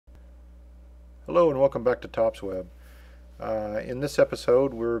Hello and welcome back to TopsWeb. In this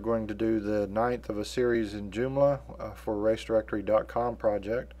episode, we're going to do the ninth of a series in Joomla for racedirectory.com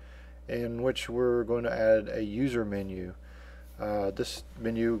project, in which we're going to add a user menu. This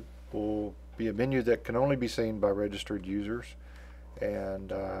menu will be a menu that can only be seen by registered users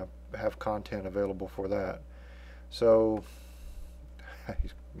and have content available for that. So,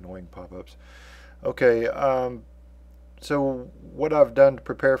 annoying pop-ups. Okay. So what I've done to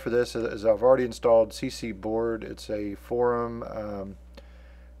prepare for this is I've already installed ccBoard. It's a forum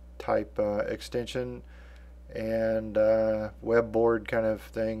type extension and web board kind of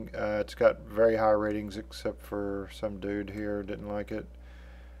thing. It's got very high ratings except for some dude here didn't like it.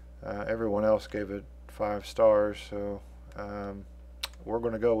 Everyone else gave it 5 stars, so we're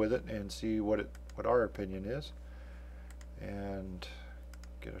going to go with it and see what our opinion is and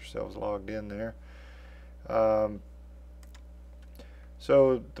get ourselves logged in there.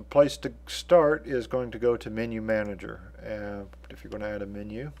 So the place to start is going to go to Menu Manager. If you're going to add a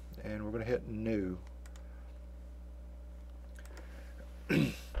menu, and we're going to hit New.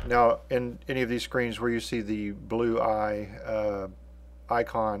 Now, in any of these screens where you see the blue eye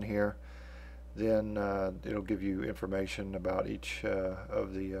icon here, then it'll give you information about each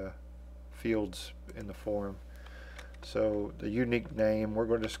of the fields in the form. So the unique name,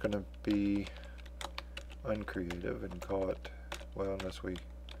 we're just going to be uncreative and call it, well, unless we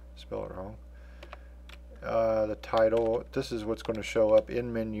spell it wrong. The title, this is what's going to show up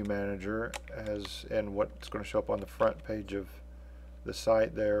in Menu Manager and what's going to show up on the front page of the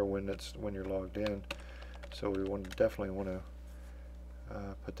site there when you're logged in. So we definitely want to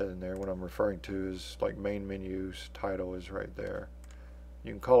put that in there. What I'm referring to is like main menu's title is right there.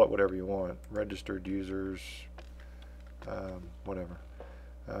 You can call it whatever you want, registered users, whatever,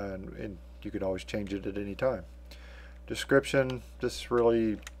 and you can always change it at any time. Description, this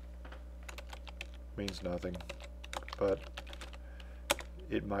really means nothing, but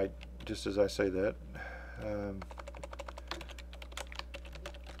it might, just as I say that,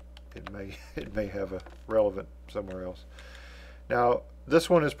 it may have a relevant somewhere else. Now this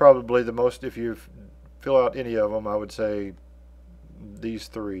one is probably the most, if you fill out any of them, I would say these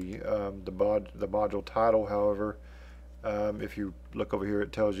three. The module title, however, if you look over here,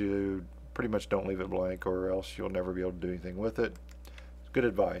 it tells you pretty much don't leave it blank or else you'll never be able to do anything with it. It's good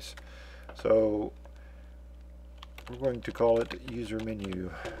advice. So we're going to call it user menu.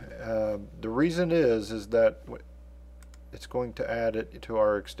 The reason is that it's going to add it to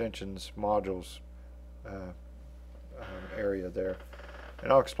our extensions modules area there,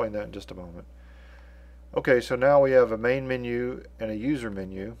 and I'll explain that in just a moment. Okay, so now we have a main menu and a user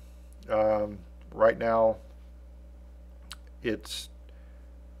menu. Right now it's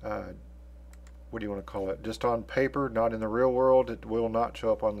what do you want to call it? Just on paper, not in the real world. It will not show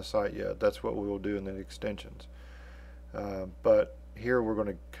up on the site yet. That's what we will do in the extensions. But here we're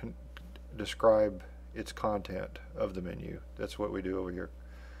going to describe its content of the menu. That's what we do over here.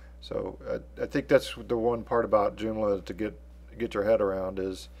 So I think that's the one part about Joomla to get your head around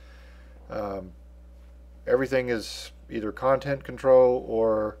is everything is either content control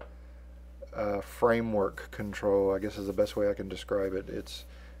or framework control, I guess is the best way I can describe it.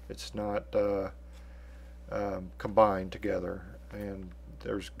 It's not combined together, and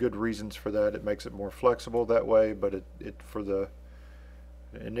there's good reasons for that. It makes it more flexible that way, but it for the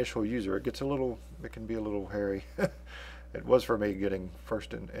initial user it can be a little hairy. It was for me getting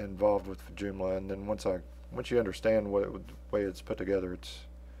first involved with Joomla, and then once you understand the way it's put together,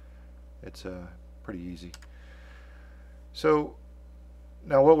 it's pretty easy. So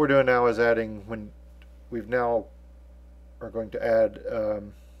now what we're doing now is adding, we've now are going to add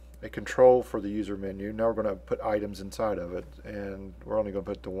a control for the user menu. Now we're going to put items inside of it, and we're only going to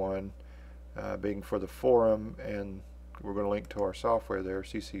put the one being for the forum, and we're going to link to our software there,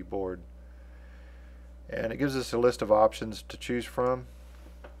 ccBoard. And it gives us a list of options to choose from,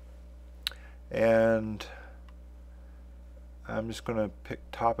 and I'm just going to pick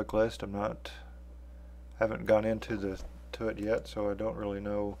topic list. Haven't gone into it yet, so I don't really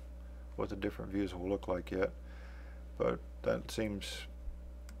know what the different views will look like yet, but that seems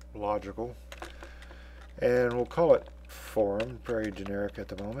logical. And we'll call it forum, very generic at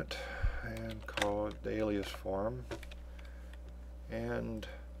the moment, and call it the alias forum, and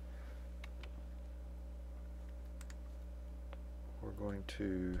we're going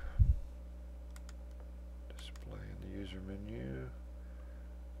to display in the user menu.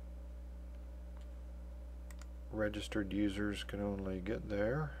 Registered users can only get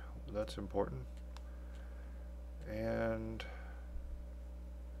there. That's important. And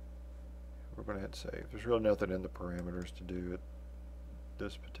we're going to hit save. There's really nothing in the parameters to do at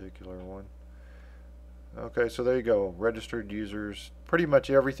this particular one. Okay, so there you go. Registered users. Pretty much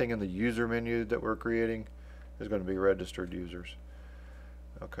everything in the user menu that we're creating is going to be registered users.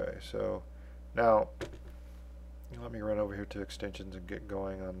 Okay, so now let me run over here to extensions and get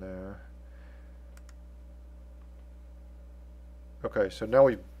going on there. Okay, so now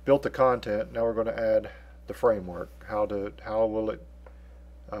we've built the content. Now we're going to add the framework. How will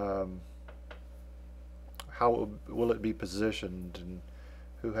it be positioned, and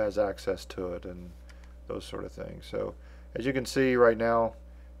who has access to it, and those sort of things. So as you can see right now,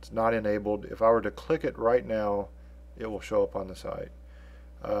 it's not enabled. If I were to click it right now, it will show up on the site,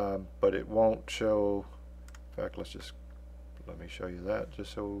 but it won't show. In fact, let me show you that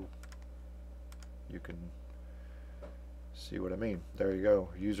just so you can see what I mean. There you go.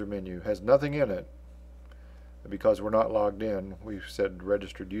 User menu has nothing in it because we're not logged in. We've said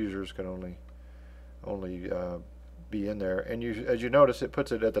registered users can only be in there, and as you notice, it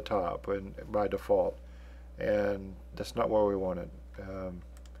puts it at the top and by default, and that's not where we want it.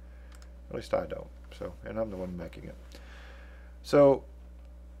 At least I don't. So, and I'm the one making it. So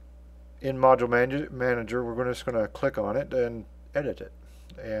in Module Manager, we're just going to click on it and edit it.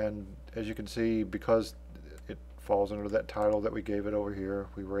 And as you can see, because it falls under that title that we gave it over here,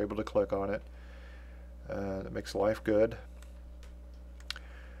 we were able to click on it. That makes life good.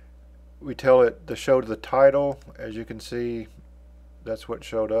 We tell it to show to the title. As you can see, that's what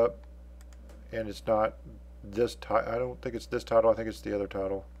showed up, and it's not this title. I don't think it's this title. I think it's the other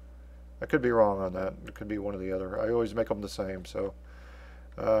title. I could be wrong on that. It could be one or the other. I always make them the same, so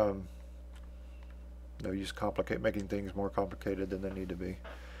no use making things more complicated than they need to be.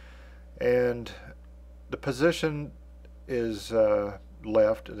 And the position is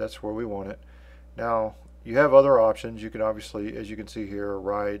left. That's where we want it. Now you have other options. You can obviously, as you can see here,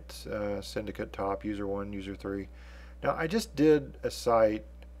 right, syndicate, top, user 1, user 3. Now I just did a site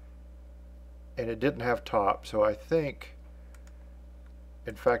and it didn't have top, so I think,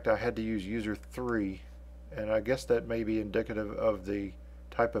 in fact, I had to use user 3, and I guess that may be indicative of the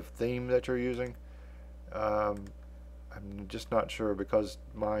type of theme that you're using. I'm just not sure, because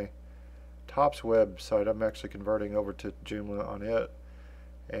my Top's website, I'm actually converting over to Joomla on it,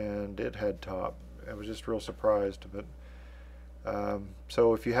 and it had top. I was just real surprised. But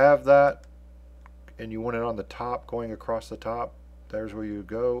so if you have that and you want it on the top, going across the top, there's where you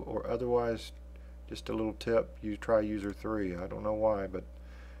go. Or otherwise, just a little tip, you try user 3. I don't know why, but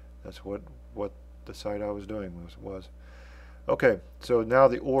that's what the site I was doing was. Okay, so now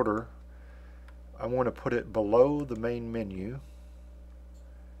the order, I want to put it below the main menu,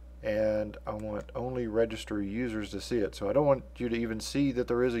 and I want only register users to see it. So I don't want you to even see that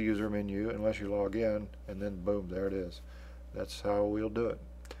there is a user menu unless you log in, and then boom, there it is. That's how we'll do it.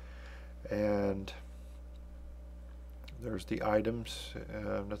 And there's the items,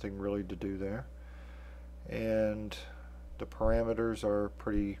 nothing really to do there. And the parameters are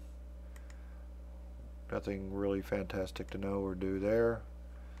pretty, nothing really fantastic to know or do there.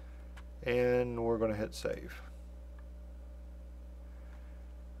 And we're going to hit save.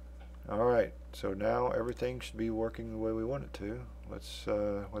 Alright, so now everything should be working the way we want it to. Let's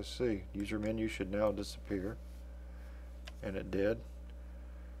see. User menu should now disappear, and it did.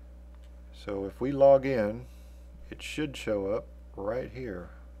 So if we log in, it should show up right here.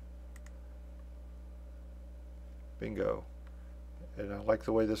 Bingo. And I like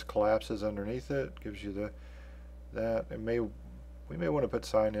the way this collapses underneath it. Gives you that. We may want to put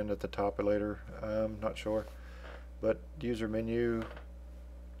sign in at the top later. I'm not sure. But user menu,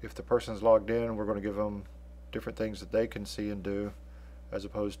 if the person's logged in, we're going to give them different things that they can see and do, as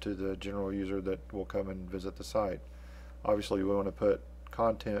opposed to the general user that will come and visit the site. Obviously, we want to put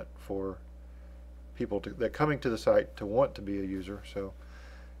content for people that coming to the site to want to be a user, so,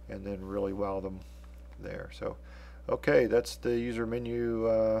 and then really wow them there. So, okay, that's the user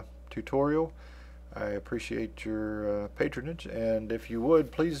menu tutorial. I appreciate your patronage, and if you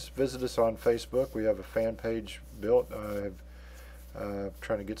would, please visit us on Facebook. We have a fan page built.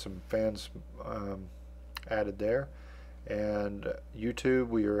 Trying to get some fans added there. And YouTube,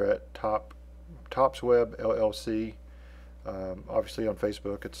 we are at Tops Web LLC. Obviously on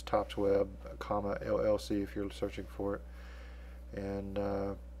Facebook, it's Tops Web, LLC if you're searching for it. And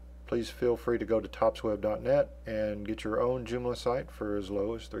please feel free to go to topsweb.net and get your own Joomla site for as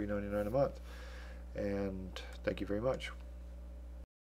low as $3.99 a month. And thank you very much.